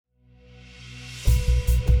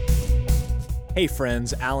Hey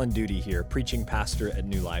friends, Alan Duty here, preaching pastor at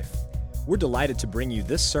New Life. We're delighted to bring you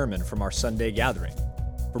this sermon from our Sunday gathering.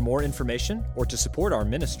 For more information or to support our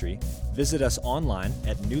ministry, visit us online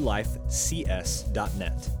at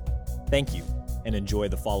newlifecs.net. Thank you, and enjoy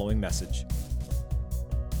the following message.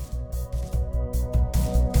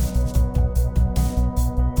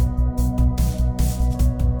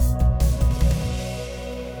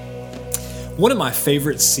 One of my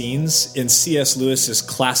favorite scenes in C.S. Lewis's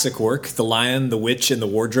classic work, The Lion, the Witch, and the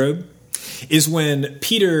Wardrobe, is when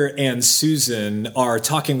Peter and Susan are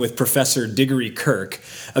talking with Professor Diggory Kirk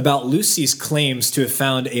about Lucy's claims to have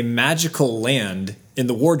found a magical land in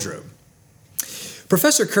the wardrobe.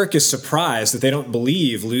 Professor Kirk is surprised that they don't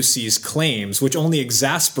believe Lucy's claims, which only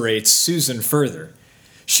exasperates Susan further.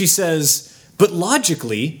 She says, "But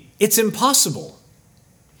logically, it's impossible."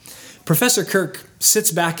 Professor Kirk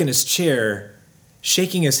sits back in his chair,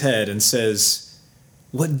 shaking his head, and says,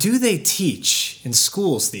 "What do they teach in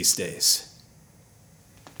schools these days?"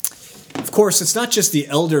 Of course, it's not just the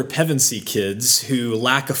elder Pevensey kids who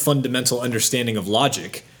lack a fundamental understanding of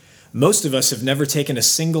logic. Most of us have never taken a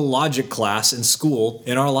single logic class in school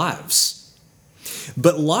in our lives.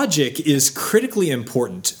 But logic is critically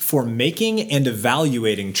important for making and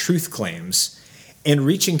evaluating truth claims and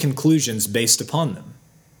reaching conclusions based upon them.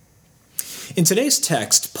 In today's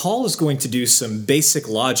text, Paul is going to do some basic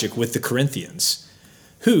logic with the Corinthians,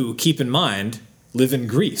 who, keep in mind, live in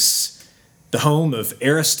Greece, the home of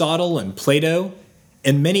Aristotle and Plato,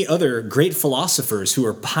 and many other great philosophers who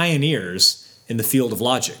are pioneers in the field of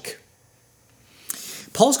logic.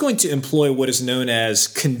 Paul's going to employ what is known as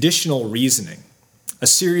conditional reasoning, a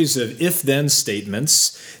series of if-then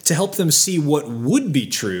statements to help them see what would be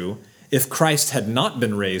true if Christ had not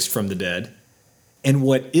been raised from the dead, and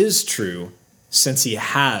what is true since he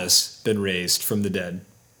has been raised from the dead.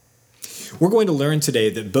 We're going to learn today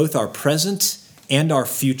that both our present and our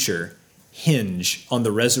future hinge on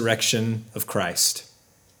the resurrection of Christ.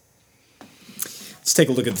 Let's take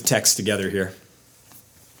a look at the text together here.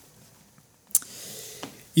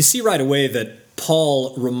 You see right away that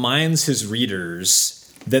Paul reminds his readers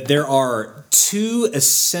that there are two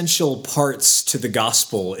essential parts to the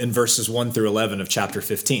gospel in verses 1 through 11 of chapter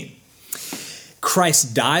 15.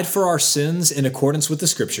 Christ died for our sins in accordance with the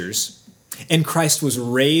Scriptures, and Christ was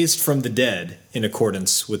raised from the dead in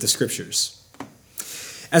accordance with the Scriptures.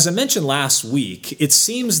 As I mentioned last week, it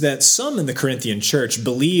seems that some in the Corinthian church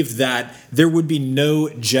believed that there would be no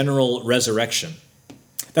general resurrection.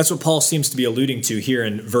 That's what Paul seems to be alluding to here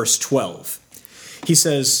in verse 12. He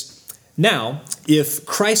says, "Now, if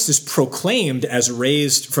Christ is proclaimed as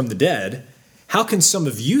raised from the dead, how can some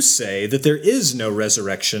of you say that there is no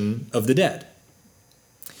resurrection of the dead?"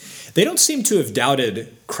 They don't seem to have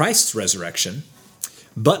doubted Christ's resurrection,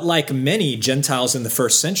 but like many Gentiles in the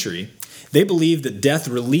first century, they believed that death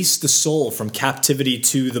released the soul from captivity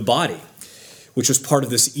to the body, which was part of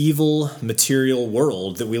this evil material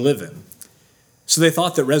world that we live in. So they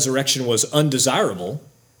thought that resurrection was undesirable,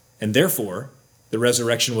 and therefore the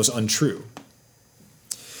resurrection was untrue.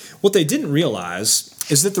 What they didn't realize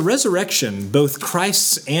is that the resurrection, both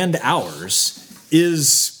Christ's and ours, is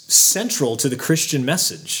central to the Christian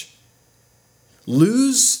message.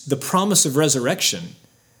 Lose the promise of resurrection,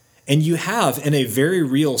 and you have, in a very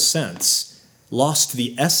real sense, lost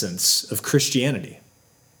the essence of Christianity.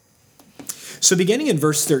 So beginning in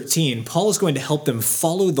verse 13, Paul is going to help them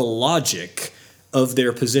follow the logic of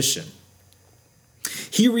their position.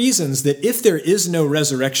 He reasons that if there is no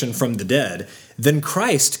resurrection from the dead, then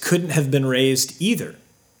Christ couldn't have been raised either.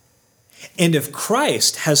 And if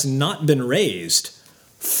Christ has not been raised,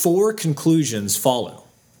 four conclusions follow.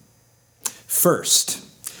 First,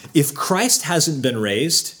 if Christ hasn't been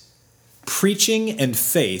raised, preaching and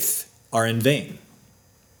faith are in vain.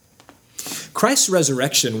 Christ's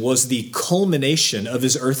resurrection was the culmination of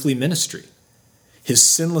his earthly ministry. His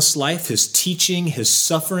sinless life, his teaching, his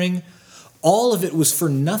suffering, all of it was for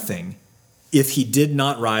nothing if he did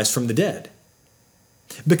not rise from the dead.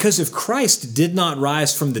 Because if Christ did not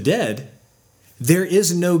rise from the dead, there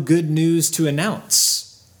is no good news to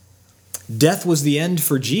announce. Death was the end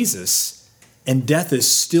for Jesus, and death is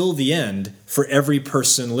still the end for every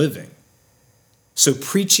person living. So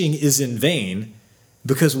preaching is in vain,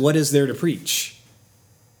 because what is there to preach?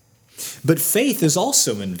 But faith is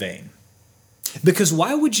also in vain, because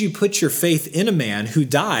why would you put your faith in a man who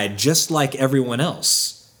died just like everyone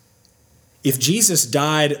else? If Jesus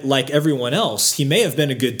died like everyone else, he may have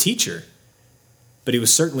been a good teacher, but he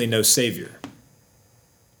was certainly no savior.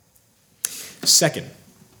 Second,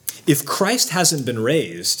 if Christ hasn't been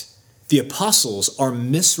raised, the apostles are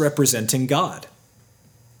misrepresenting God.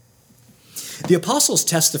 The apostles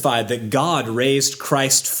testified that God raised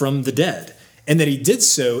Christ from the dead, and that he did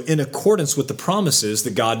so in accordance with the promises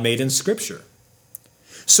that God made in Scripture.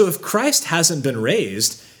 So if Christ hasn't been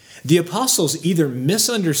raised, the apostles either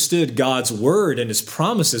misunderstood God's word and his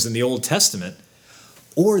promises in the Old Testament,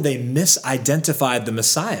 or they misidentified the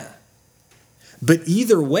Messiah. But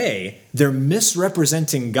either way, they're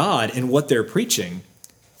misrepresenting God in what they're preaching,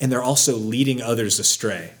 and they're also leading others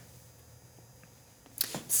astray.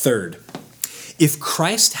 Third, if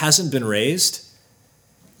Christ hasn't been raised,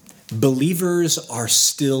 believers are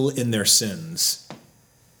still in their sins.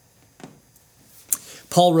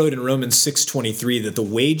 Paul wrote in Romans 6:23 that the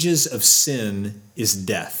wages of sin is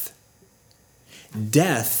death.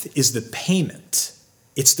 Death is the payment.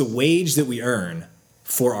 It's the wage that we earn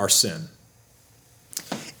for our sin.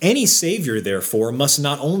 Any Savior, therefore, must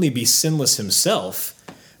not only be sinless himself,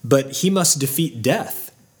 but he must defeat death,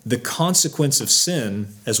 the consequence of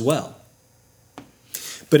sin, as well.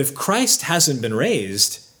 But if Christ hasn't been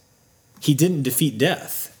raised, he didn't defeat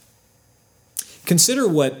death. Consider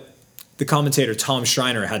what the commentator Tom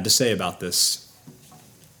Schreiner had to say about this.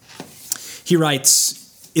 He writes,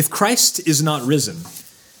 "If Christ is not risen,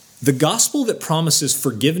 the gospel that promises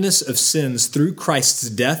forgiveness of sins through Christ's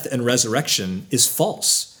death and resurrection is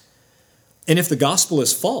false. And if the gospel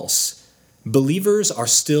is false, believers are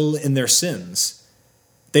still in their sins.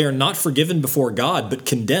 They are not forgiven before God, but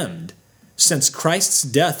condemned, since Christ's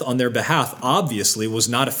death on their behalf obviously was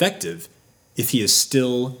not effective if he is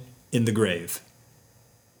still in the grave."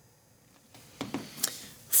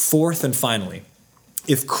 Fourth and finally,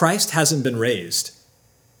 if Christ hasn't been raised,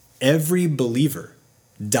 every believer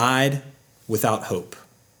died without hope.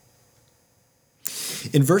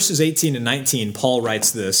 In verses 18 and 19, Paul writes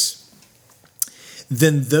this,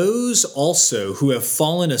 "Then those also who have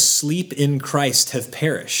fallen asleep in Christ have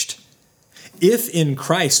perished. If in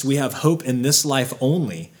Christ we have hope in this life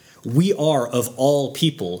only, we are of all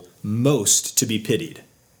people most to be pitied."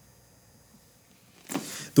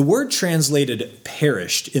 The word translated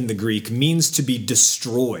perished in the Greek means to be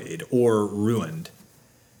destroyed or ruined.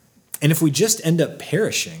 And if we just end up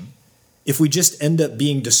perishing, if we just end up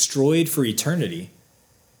being destroyed for eternity,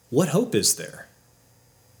 what hope is there?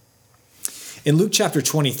 In Luke chapter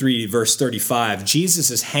 23, verse 35,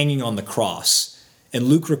 Jesus is hanging on the cross, and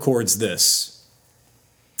Luke records this.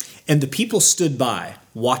 "And the people stood by,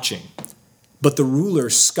 watching, but the ruler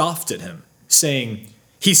scoffed at him, saying,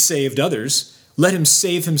 'He saved others. Let him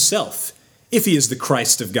save himself, if he is the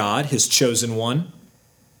Christ of God, his chosen one.'"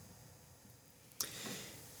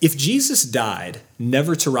 If Jesus died,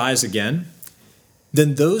 never to rise again,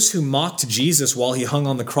 then those who mocked Jesus while he hung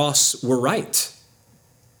on the cross were right.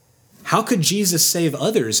 How could Jesus save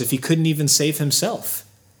others if he couldn't even save himself?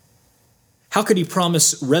 How could he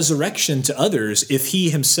promise resurrection to others if he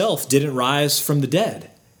himself didn't rise from the dead?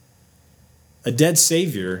 A dead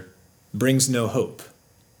Savior brings no hope.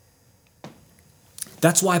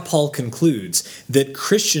 That's why Paul concludes that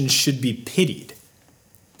Christians should be pitied.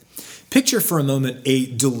 Picture for a moment a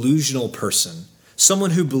delusional person,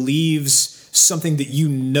 someone who believes something that you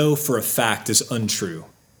know for a fact is untrue.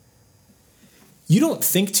 You don't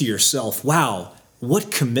think to yourself, "Wow,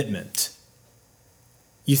 what commitment."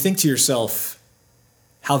 You think to yourself,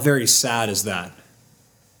 "How very sad is that?"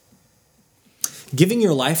 Giving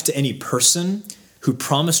your life to any person who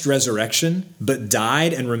promised resurrection but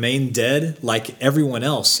died and remained dead like everyone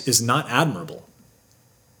else is not admirable.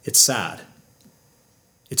 It's sad.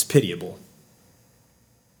 It's pitiable.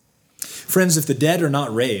 Friends, if the dead are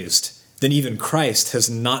not raised, then even Christ has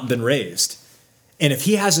not been raised. And if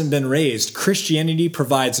he hasn't been raised, Christianity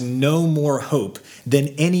provides no more hope than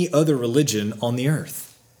any other religion on the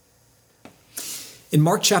earth. In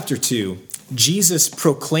Mark chapter 2, Jesus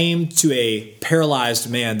proclaimed to a paralyzed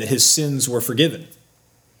man that his sins were forgiven.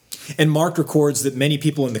 And Mark records that many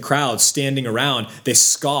people in the crowd standing around, they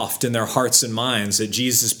scoffed in their hearts and minds at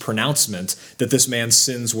Jesus' pronouncement that this man's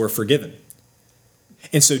sins were forgiven.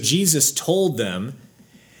 And so Jesus told them,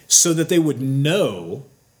 so that they would know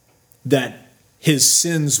that his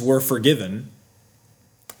sins were forgiven,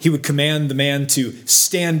 he would command the man to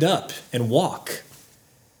stand up and walk.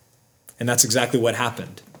 And that's exactly what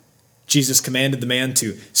happened. Jesus commanded the man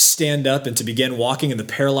to stand up and to begin walking, and the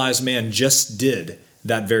paralyzed man just did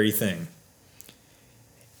that very thing.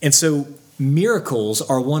 And so miracles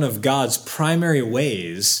are one of God's primary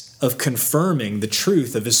ways of confirming the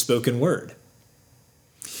truth of his spoken word.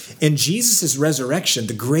 And Jesus' resurrection,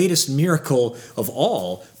 the greatest miracle of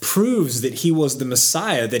all, proves that he was the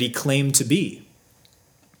Messiah that he claimed to be,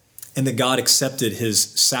 and that God accepted his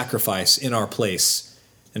sacrifice in our place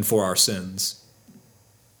and for our sins.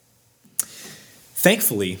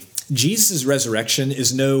 Thankfully, Jesus' resurrection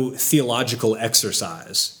is no theological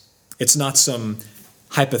exercise. It's not some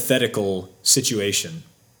hypothetical situation.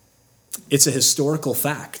 It's a historical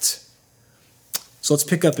fact. So let's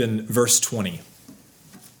pick up in verse 20.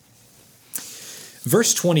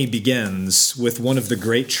 Verse 20 begins with one of the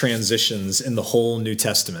great transitions in the whole New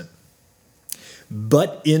Testament.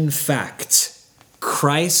 But in fact,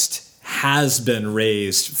 Christ has been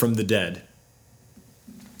raised from the dead.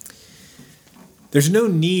 There's no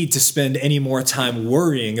need to spend any more time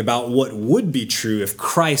worrying about what would be true if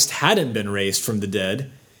Christ hadn't been raised from the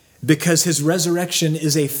dead, because his resurrection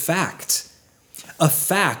is a fact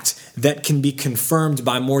that can be confirmed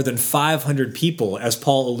by more than 500 people, as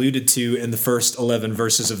Paul alluded to in the first 11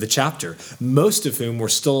 verses of the chapter, most of whom were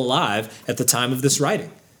still alive at the time of this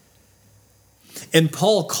writing. And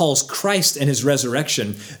Paul calls Christ and his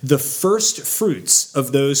resurrection the first fruits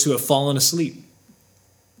of those who have fallen asleep.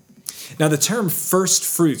 Now, the term first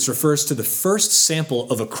fruits refers to the first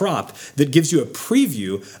sample of a crop that gives you a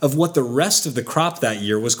preview of what the rest of the crop that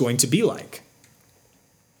year was going to be like.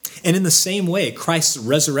 And in the same way, Christ's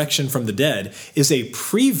resurrection from the dead is a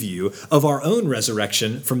preview of our own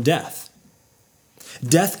resurrection from death.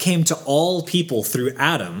 Death came to all people through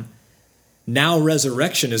Adam. Now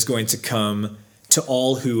resurrection is going to come to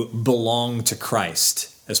all who belong to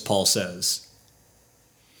Christ, as Paul says.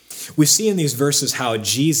 We see in these verses how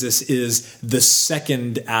Jesus is the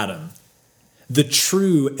second Adam, the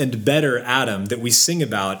true and better Adam that we sing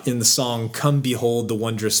about in the song, "Come Behold the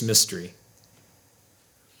Wondrous Mystery."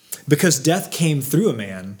 Because death came through a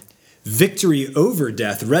man, victory over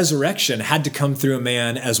death, resurrection, had to come through a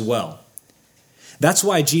man as well. That's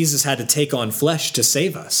why Jesus had to take on flesh to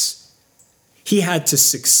save us. He had to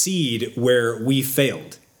succeed where we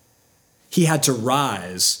failed. He had to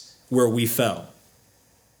rise where we fell.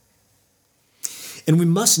 And we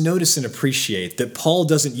must notice and appreciate that Paul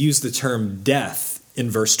doesn't use the term death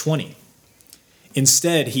in verse 20.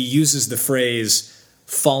 Instead, he uses the phrase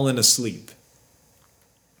fallen asleep.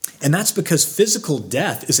 And that's because physical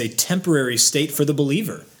death is a temporary state for the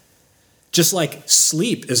believer, just like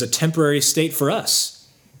sleep is a temporary state for us,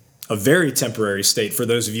 a very temporary state for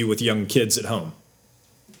those of you with young kids at home.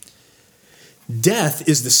 Death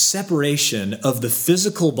is the separation of the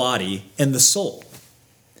physical body and the soul.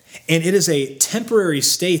 And it is a temporary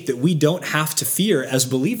state that we don't have to fear as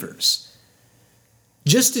believers.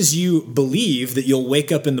 Just as you believe that you'll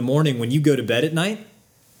wake up in the morning when you go to bed at night,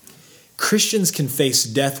 Christians can face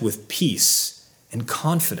death with peace and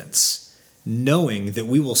confidence, knowing that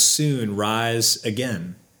we will soon rise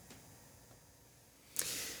again.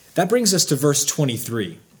 That brings us to verse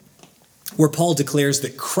 23, where Paul declares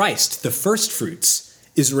that Christ, the first fruits,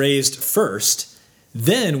 is raised first.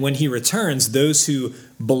 Then, when he returns, those who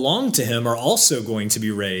belong to him are also going to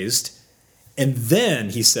be raised. And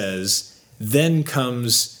then, he says, then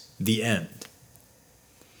comes the end.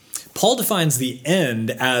 Paul defines the end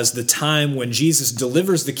as the time when Jesus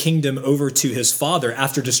delivers the kingdom over to his Father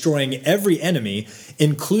after destroying every enemy,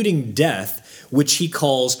 including death, which he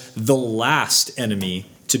calls the last enemy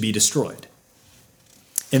to be destroyed.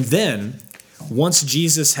 And then, once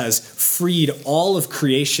Jesus has freed all of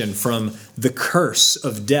creation from the curse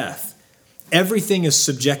of death, everything is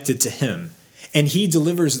subjected to him, and he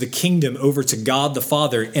delivers the kingdom over to God the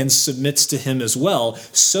Father and submits to him as well,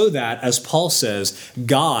 so that, as Paul says,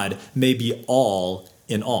 God may be all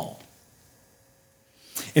in all.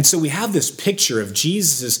 And so we have this picture of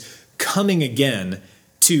Jesus coming again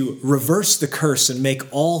to reverse the curse and make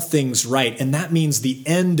all things right, and that means the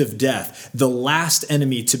end of death, the last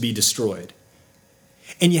enemy to be destroyed.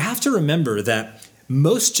 And you have to remember that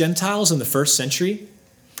most Gentiles in the first century,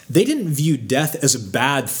 they didn't view death as a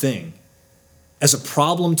bad thing, as a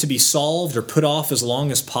problem to be solved or put off as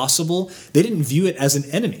long as possible. They didn't view it as an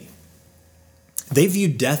enemy. They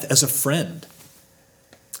viewed death as a friend,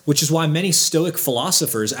 which is why many Stoic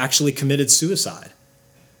philosophers actually committed suicide.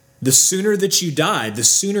 The sooner that you died, the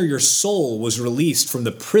sooner your soul was released from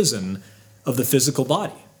the prison of the physical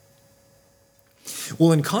body.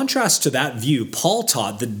 Well, in contrast to that view, Paul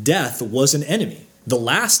taught that death was an enemy, the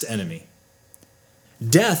last enemy.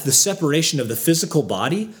 Death, the separation of the physical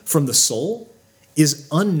body from the soul, is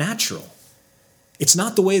unnatural. It's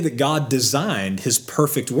not the way that God designed his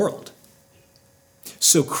perfect world.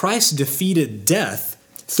 So Christ defeated death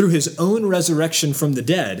through his own resurrection from the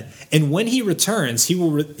dead, and when he returns, he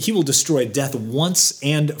will destroy death once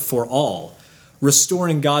and for all,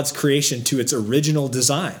 restoring God's creation to its original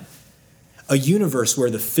design. A universe where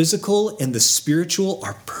the physical and the spiritual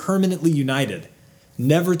are permanently united,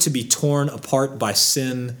 never to be torn apart by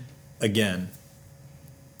sin again.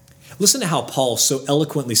 Listen to how Paul so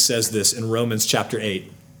eloquently says this in Romans chapter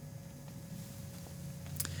 8.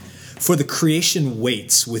 For the creation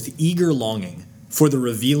waits with eager longing for the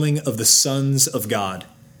revealing of the sons of God.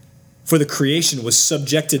 For the creation was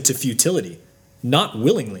subjected to futility, not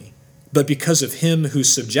willingly, but because of him who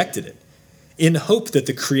subjected it, in hope that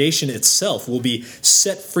the creation itself will be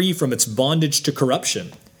set free from its bondage to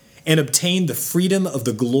corruption and obtain the freedom of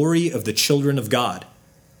the glory of the children of God.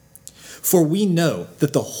 For we know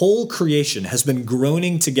that the whole creation has been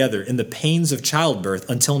groaning together in the pains of childbirth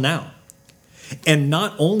until now. And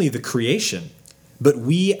not only the creation, but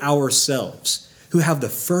we ourselves, who have the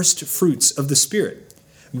first fruits of the Spirit,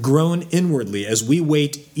 groan inwardly as we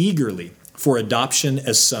wait eagerly for adoption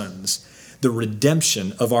as sons, the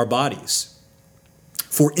redemption of our bodies.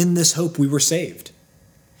 For in this hope we were saved.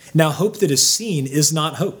 Now hope that is seen is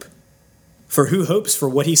not hope, for who hopes for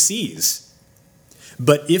what he sees?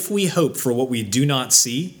 But if we hope for what we do not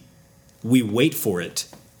see, we wait for it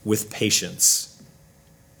with patience.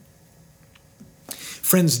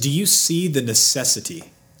 Friends, do you see the necessity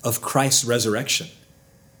of Christ's resurrection?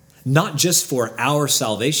 Not just for our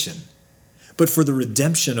salvation, but for the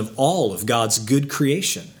redemption of all of God's good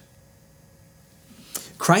creation.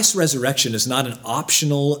 Christ's resurrection is not an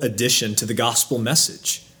optional addition to the gospel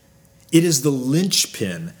message. It is the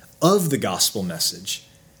linchpin of the gospel message,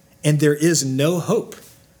 and there is no hope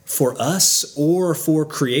for us or for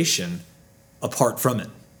creation apart from it.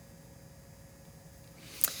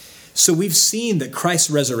 So we've seen that Christ's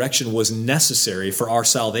resurrection was necessary for our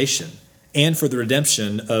salvation and for the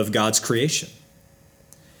redemption of God's creation.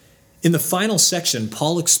 In the final section,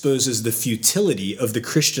 Paul exposes the futility of the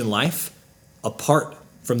Christian life apart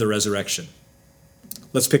from the resurrection.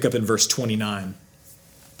 Let's pick up in verse 29.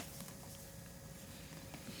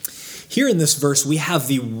 Here in this verse, we have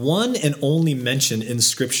the one and only mention in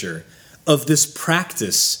Scripture of this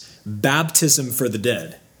practice, baptism for the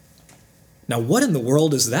dead. Now, what in the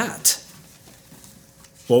world is that?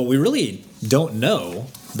 Well, we really don't know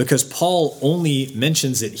because Paul only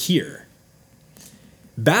mentions it here.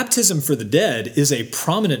 Baptism for the dead is a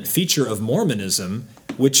prominent feature of Mormonism,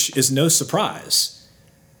 which is no surprise.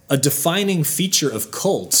 A defining feature of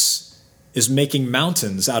cults is making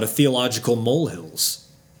mountains out of theological molehills.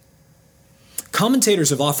 Commentators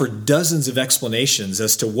have offered dozens of explanations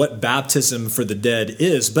as to what baptism for the dead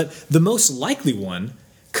is, but the most likely one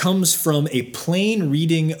comes from a plain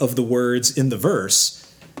reading of the words in the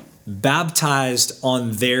verse, baptized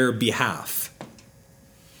on their behalf.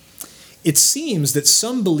 It seems that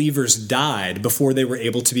some believers died before they were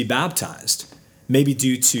able to be baptized, maybe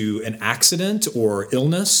due to an accident or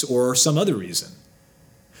illness or some other reason.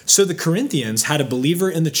 So the Corinthians had a believer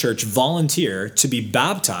in the church volunteer to be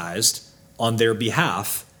baptized on their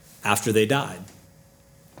behalf after they died.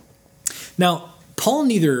 Now, Paul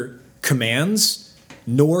neither commands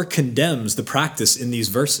nor condemns the practice in these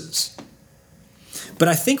verses. But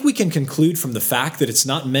I think we can conclude from the fact that it's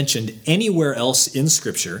not mentioned anywhere else in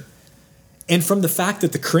Scripture, and from the fact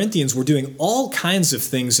that the Corinthians were doing all kinds of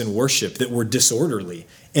things in worship that were disorderly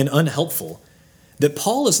and unhelpful, that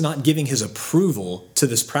Paul is not giving his approval to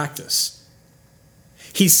this practice.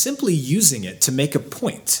 He's simply using it to make a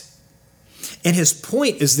point. And his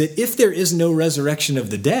point is that if there is no resurrection of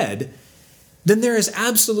the dead, then there is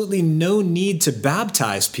absolutely no need to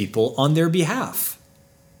baptize people on their behalf.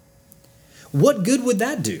 What good would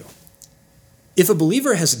that do? If a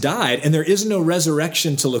believer has died and there is no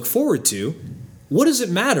resurrection to look forward to, what does it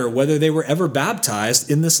matter whether they were ever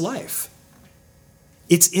baptized in this life?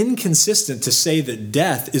 It's inconsistent to say that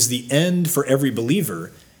death is the end for every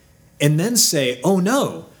believer and then say, oh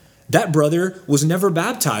no, that brother was never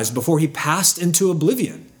baptized before he passed into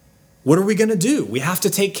oblivion. What are we going to do? We have to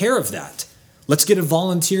take care of that. Let's get a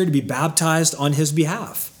volunteer to be baptized on his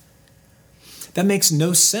behalf. That makes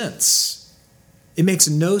no sense. It makes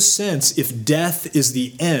no sense if death is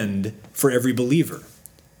the end for every believer.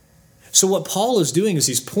 So what Paul is doing is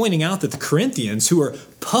he's pointing out that the Corinthians, who are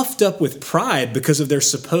puffed up with pride because of their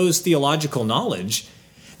supposed theological knowledge,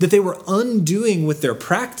 that they were undoing with their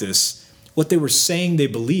practice what they were saying they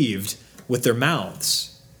believed with their mouths.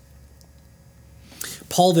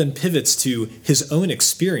 Paul then pivots to his own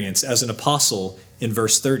experience as an apostle in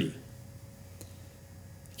verse 30.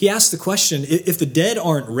 He asks the question, if the dead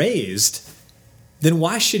aren't raised, then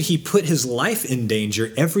why should he put his life in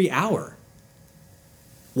danger every hour?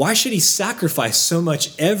 Why should he sacrifice so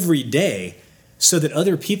much every day so that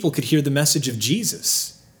other people could hear the message of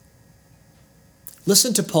Jesus?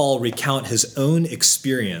 Listen to Paul recount his own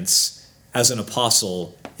experience as an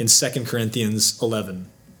apostle in 2 Corinthians 11.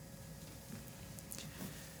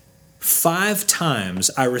 5 times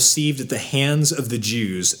I received at the hands of the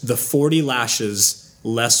Jews the 40 lashes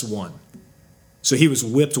less one. So he was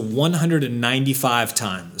whipped 195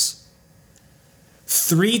 times.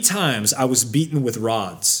 3 times I was beaten with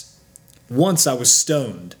rods. Once I was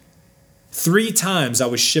stoned. 3 times I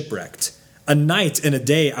was shipwrecked. A night and a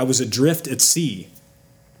day I was adrift at sea.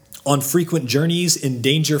 On frequent journeys, in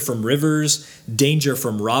danger from rivers, danger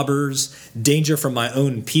from robbers, danger from my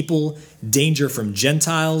own people, danger from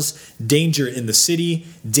Gentiles, danger in the city,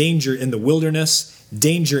 danger in the wilderness,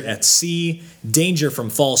 danger at sea, danger from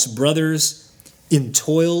false brothers, in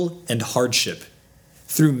toil and hardship,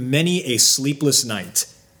 through many a sleepless night,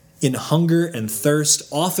 in hunger and thirst,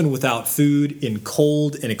 often without food, in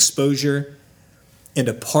cold and exposure. And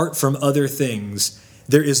apart from other things,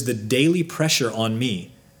 there is the daily pressure on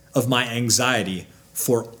me of my anxiety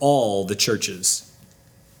for all the churches.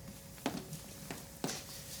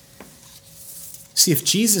 See, if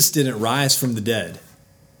Jesus didn't rise from the dead,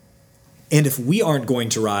 and if we aren't going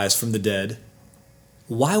to rise from the dead,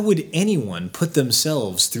 why would anyone put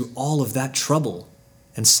themselves through all of that trouble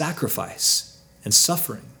and sacrifice and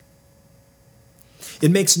suffering?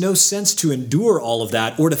 It makes no sense to endure all of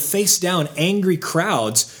that or to face down angry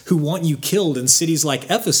crowds who want you killed in cities like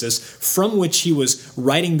Ephesus, from which he was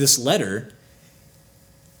writing this letter,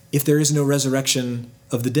 if there is no resurrection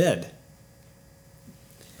of the dead.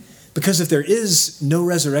 Because if there is no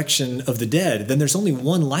resurrection of the dead, then there's only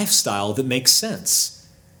one lifestyle that makes sense.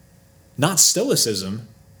 Not Stoicism,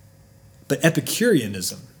 but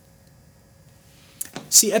Epicureanism.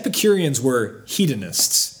 See, Epicureans were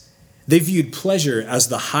hedonists. They viewed pleasure as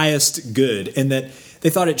the highest good, and that they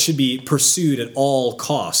thought it should be pursued at all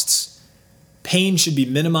costs. Pain should be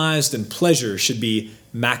minimized and pleasure should be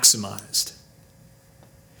maximized.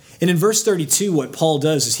 And in verse 32, what Paul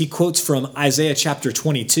does is he quotes from Isaiah chapter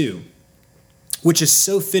 22, which is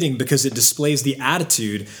so fitting because it displays the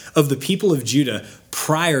attitude of the people of Judah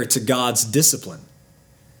prior to God's discipline.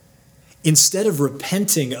 Instead of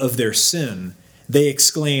repenting of their sin, they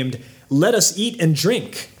exclaimed, "Let us eat and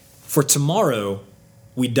drink, for tomorrow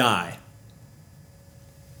we die."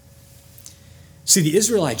 See, the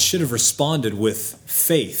Israelites should have responded with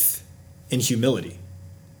faith and humility.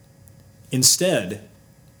 Instead,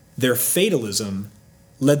 their fatalism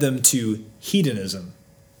led them to hedonism.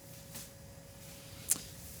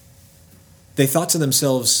 They thought to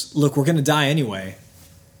themselves, look, we're going to die anyway,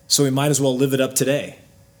 so we might as well live it up today.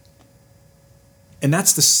 And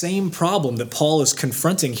that's the same problem that Paul is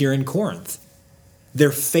confronting here in Corinth.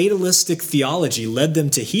 Their fatalistic theology led them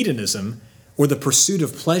to hedonism, or the pursuit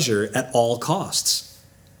of pleasure at all costs.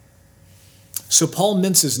 So Paul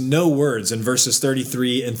minces no words in verses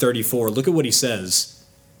 33 and 34. Look at what he says.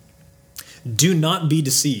 "Do not be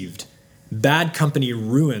deceived. Bad company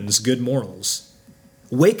ruins good morals.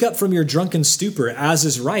 Wake up from your drunken stupor, as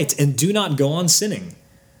is right, and do not go on sinning.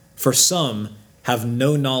 For some have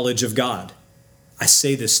no knowledge of God. I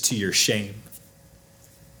say this to your shame."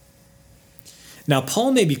 Now,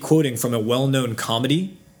 Paul may be quoting from a well-known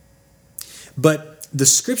comedy, but the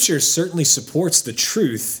scripture certainly supports the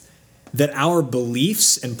truth that our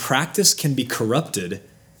beliefs and practice can be corrupted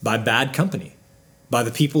by bad company, by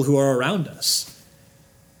the people who are around us.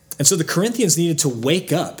 And so the Corinthians needed to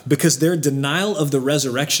wake up because their denial of the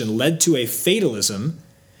resurrection led to a fatalism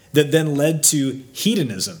that then led to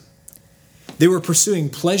hedonism. They were pursuing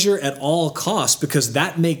pleasure at all costs because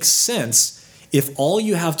that makes sense if all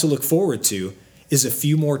you have to look forward to is a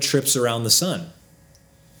few more trips around the sun.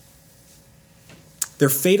 Their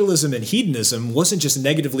fatalism and hedonism wasn't just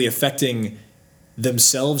negatively affecting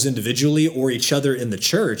themselves individually or each other in the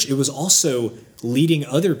church, it was also leading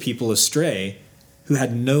other people astray who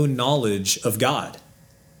had no knowledge of God.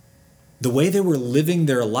 The way they were living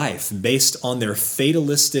their life based on their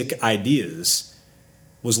fatalistic ideas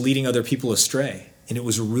was leading other people astray, and it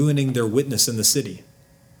was ruining their witness in the city.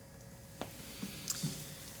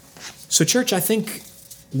 So, church, I think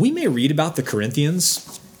we may read about the Corinthians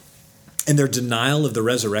and their denial of the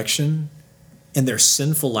resurrection and their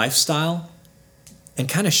sinful lifestyle and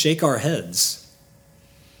kind of shake our heads.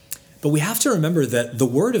 But we have to remember that the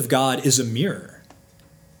Word of God is a mirror,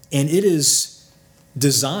 and it is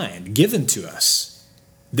designed, given to us,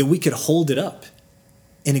 that we could hold it up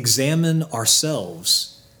and examine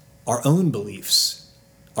ourselves, our own beliefs,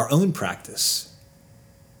 our own practice.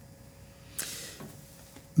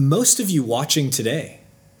 Most of you watching today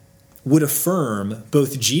would affirm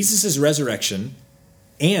both Jesus' resurrection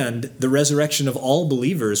and the resurrection of all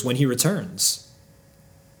believers when he returns.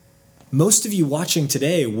 Most of you watching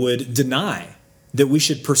today would deny that we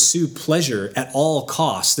should pursue pleasure at all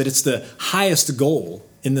costs, that it's the highest goal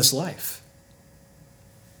in this life.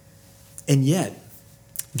 And yet,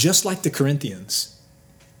 just like the Corinthians,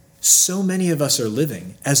 so many of us are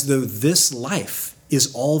living as though this life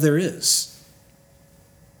is all there is.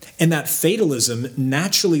 And that fatalism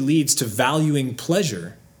naturally leads to valuing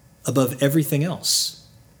pleasure above everything else.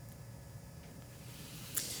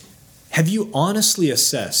 Have you honestly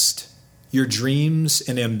assessed your dreams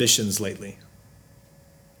and ambitions lately?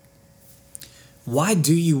 Why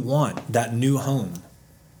do you want that new home,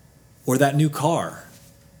 or that new car,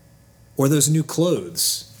 or those new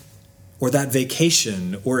clothes, or that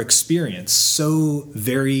vacation or experience so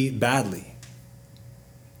very badly?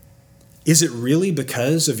 Is it really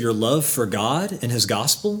because of your love for God and His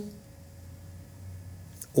gospel?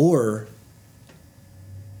 Or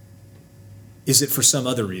is it for some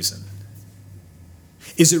other reason?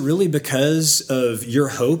 Is it really because of your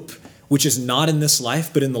hope, which is not in this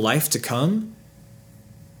life, but in the life to come?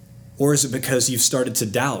 Or is it because you've started to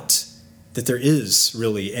doubt that there is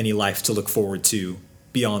really any life to look forward to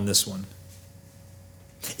beyond this one?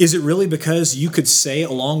 Is it really because you could say,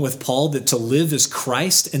 along with Paul, that to live is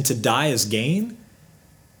Christ and to die is gain?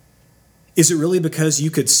 Is it really because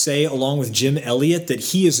you could say, along with Jim Elliot, that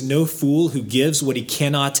he is no fool who gives what he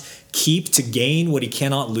cannot keep to gain what he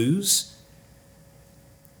cannot lose?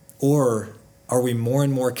 Or are we more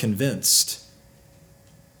and more convinced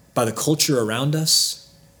by the culture around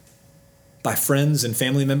us, by friends and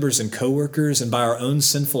family members and coworkers, and by our own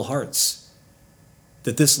sinful hearts,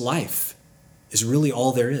 that this life is really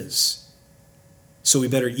all there is? So we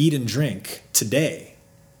better eat and drink today,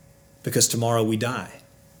 because tomorrow we die.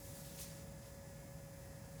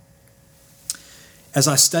 As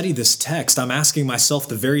I study this text, I'm asking myself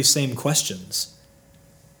the very same questions.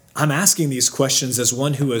 I'm asking these questions as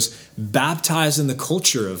one who was baptized in the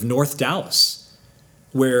culture of North Dallas,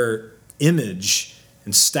 where image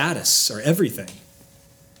and status are everything.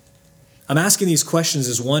 I'm asking these questions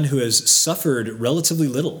as one who has suffered relatively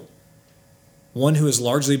little, one who has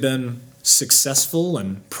largely been successful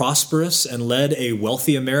and prosperous and led a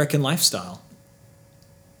wealthy American lifestyle.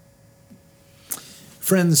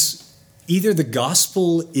 Friends, either the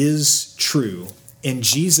gospel is true and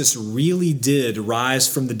Jesus really did rise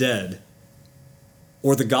from the dead,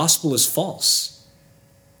 or the gospel is false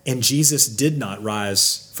and Jesus did not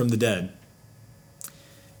rise from the dead.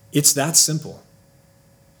 It's that simple.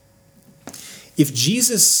 If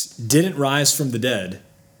Jesus didn't rise from the dead,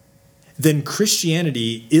 then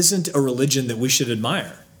Christianity isn't a religion that we should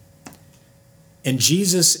admire. And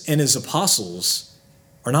Jesus and his apostles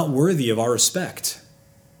are not worthy of our respect.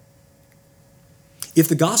 If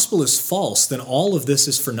the gospel is false, then all of this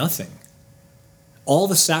is for nothing. All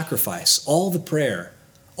the sacrifice, all the prayer,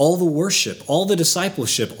 all the worship, all the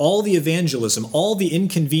discipleship, all the evangelism, all the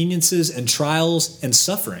inconveniences and trials and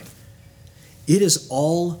suffering, it is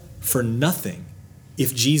all for nothing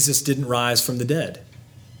if Jesus didn't rise from the dead.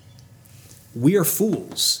 We are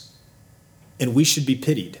fools, and we should be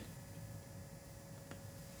pitied.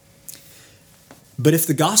 But if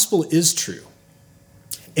the gospel is true,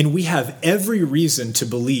 and we have every reason to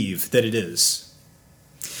believe that it is,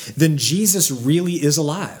 then Jesus really is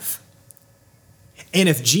alive. And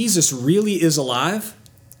if Jesus really is alive,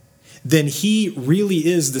 then he really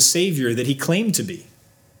is the Savior that he claimed to be.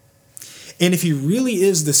 And if he really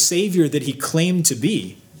is the Savior that he claimed to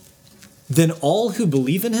be, then all who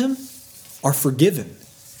believe in him are forgiven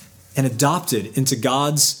and adopted into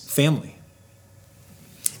God's family.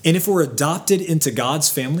 And if we're adopted into God's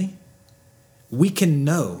family, we can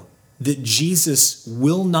know that Jesus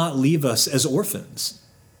will not leave us as orphans.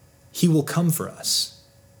 He will come for us.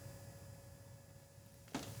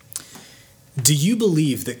 Do you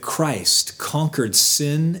believe that Christ conquered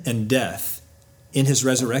sin and death in his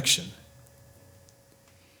resurrection?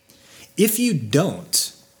 If you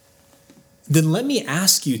don't, then let me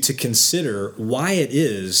ask you to consider why it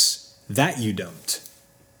is that you don't.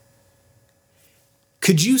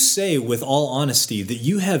 Could you say with all honesty that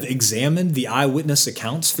you have examined the eyewitness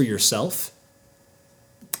accounts for yourself?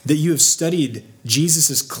 That you have studied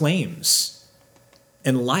Jesus' claims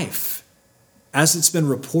and life as it's been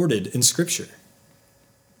reported in Scripture?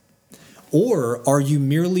 Or are you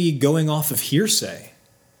merely going off of hearsay,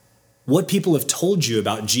 what people have told you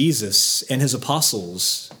about Jesus and his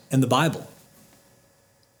apostles and the Bible?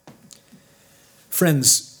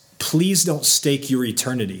 Friends, please don't stake your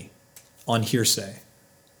eternity on hearsay.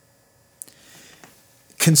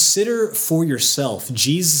 Consider for yourself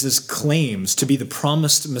Jesus' claims to be the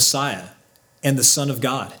promised Messiah and the Son of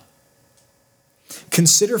God.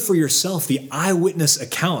 Consider for yourself the eyewitness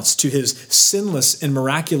accounts to his sinless and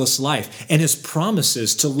miraculous life and his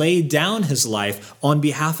promises to lay down his life on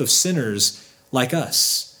behalf of sinners like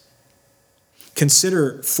us.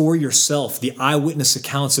 Consider for yourself the eyewitness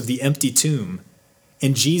accounts of the empty tomb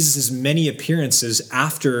and Jesus' many appearances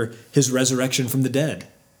after his resurrection from the dead.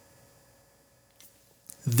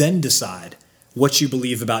 Then decide what you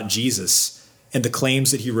believe about Jesus and the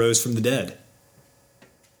claims that he rose from the dead.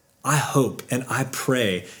 I hope and I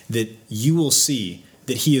pray that you will see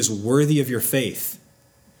that he is worthy of your faith,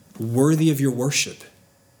 worthy of your worship,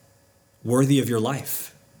 worthy of your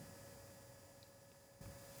life.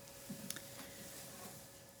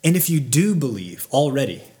 And if you do believe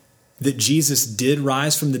already that Jesus did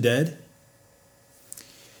rise from the dead,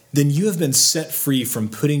 then you have been set free from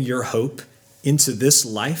putting your hope into this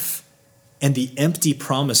life and the empty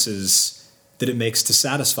promises that it makes to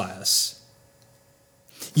satisfy us.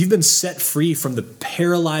 You've been set free from the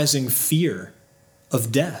paralyzing fear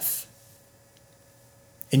of death.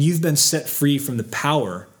 And you've been set free from the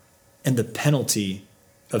power and the penalty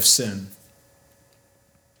of sin.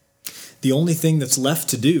 The only thing that's left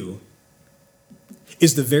to do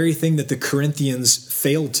is the very thing that the Corinthians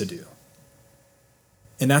failed to do.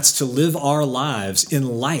 And that's to live our lives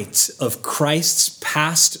in light of Christ's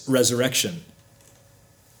past resurrection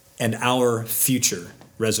and our future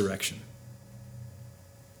resurrection.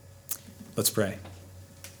 Let's pray.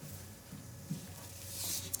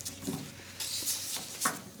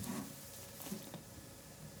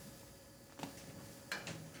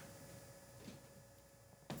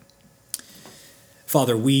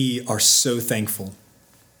 Father, we are so thankful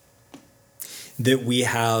that we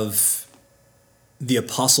have the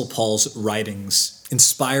Apostle Paul's writings,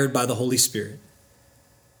 inspired by the Holy Spirit,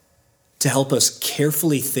 to help us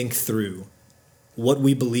carefully think through what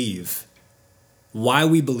we believe, why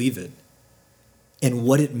we believe it, and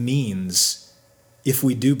what it means if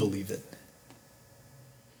we do believe it.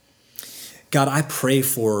 God, I pray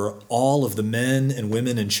for all of the men and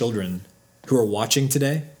women and children who are watching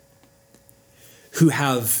today, who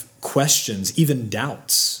have questions, even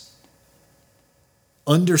doubts,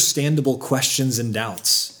 understandable questions and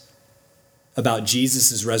doubts about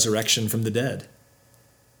Jesus' resurrection from the dead.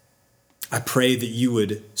 I pray that you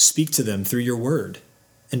would speak to them through your word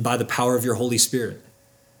and by the power of your Holy Spirit.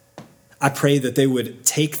 I pray that they would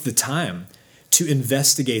take the time to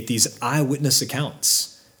investigate these eyewitness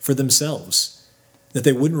accounts for themselves, that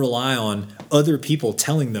they wouldn't rely on other people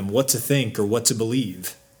telling them what to think or what to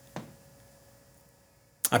believe.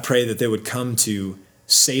 I pray that they would come to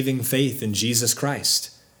saving faith in Jesus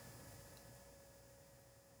Christ.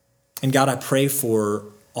 And God, I pray for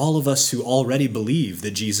all of us who already believe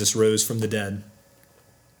that Jesus rose from the dead.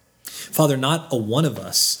 Father, not a one of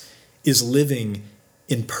us is living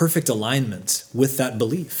in perfect alignment with that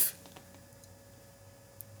belief.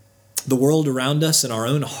 The world around us and our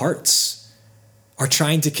own hearts are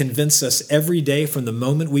trying to convince us every day from the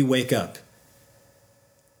moment we wake up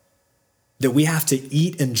that we have to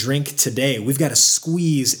eat and drink today. We've got to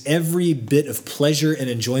squeeze every bit of pleasure and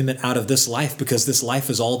enjoyment out of this life because this life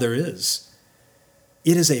is all there is.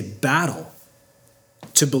 It is a battle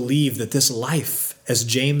to believe that this life, as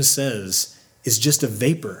James says, is just a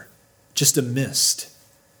vapor, just a mist,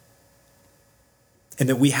 and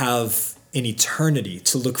that we have an eternity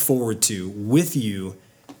to look forward to with you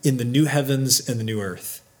in the new heavens and the new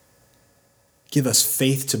earth. Give us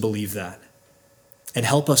faith to believe that. And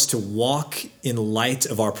help us to walk in light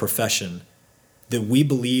of our profession, that we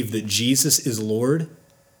believe that Jesus is Lord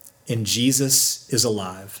and Jesus is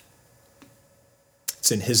alive.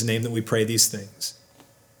 It's in his name that we pray these things.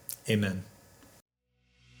 Amen.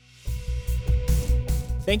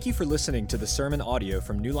 Thank you for listening to the sermon audio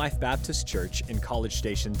from New Life Baptist Church in College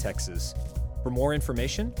Station, Texas. For more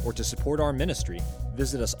information or to support our ministry,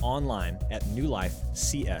 visit us online at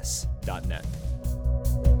newlifecs.net.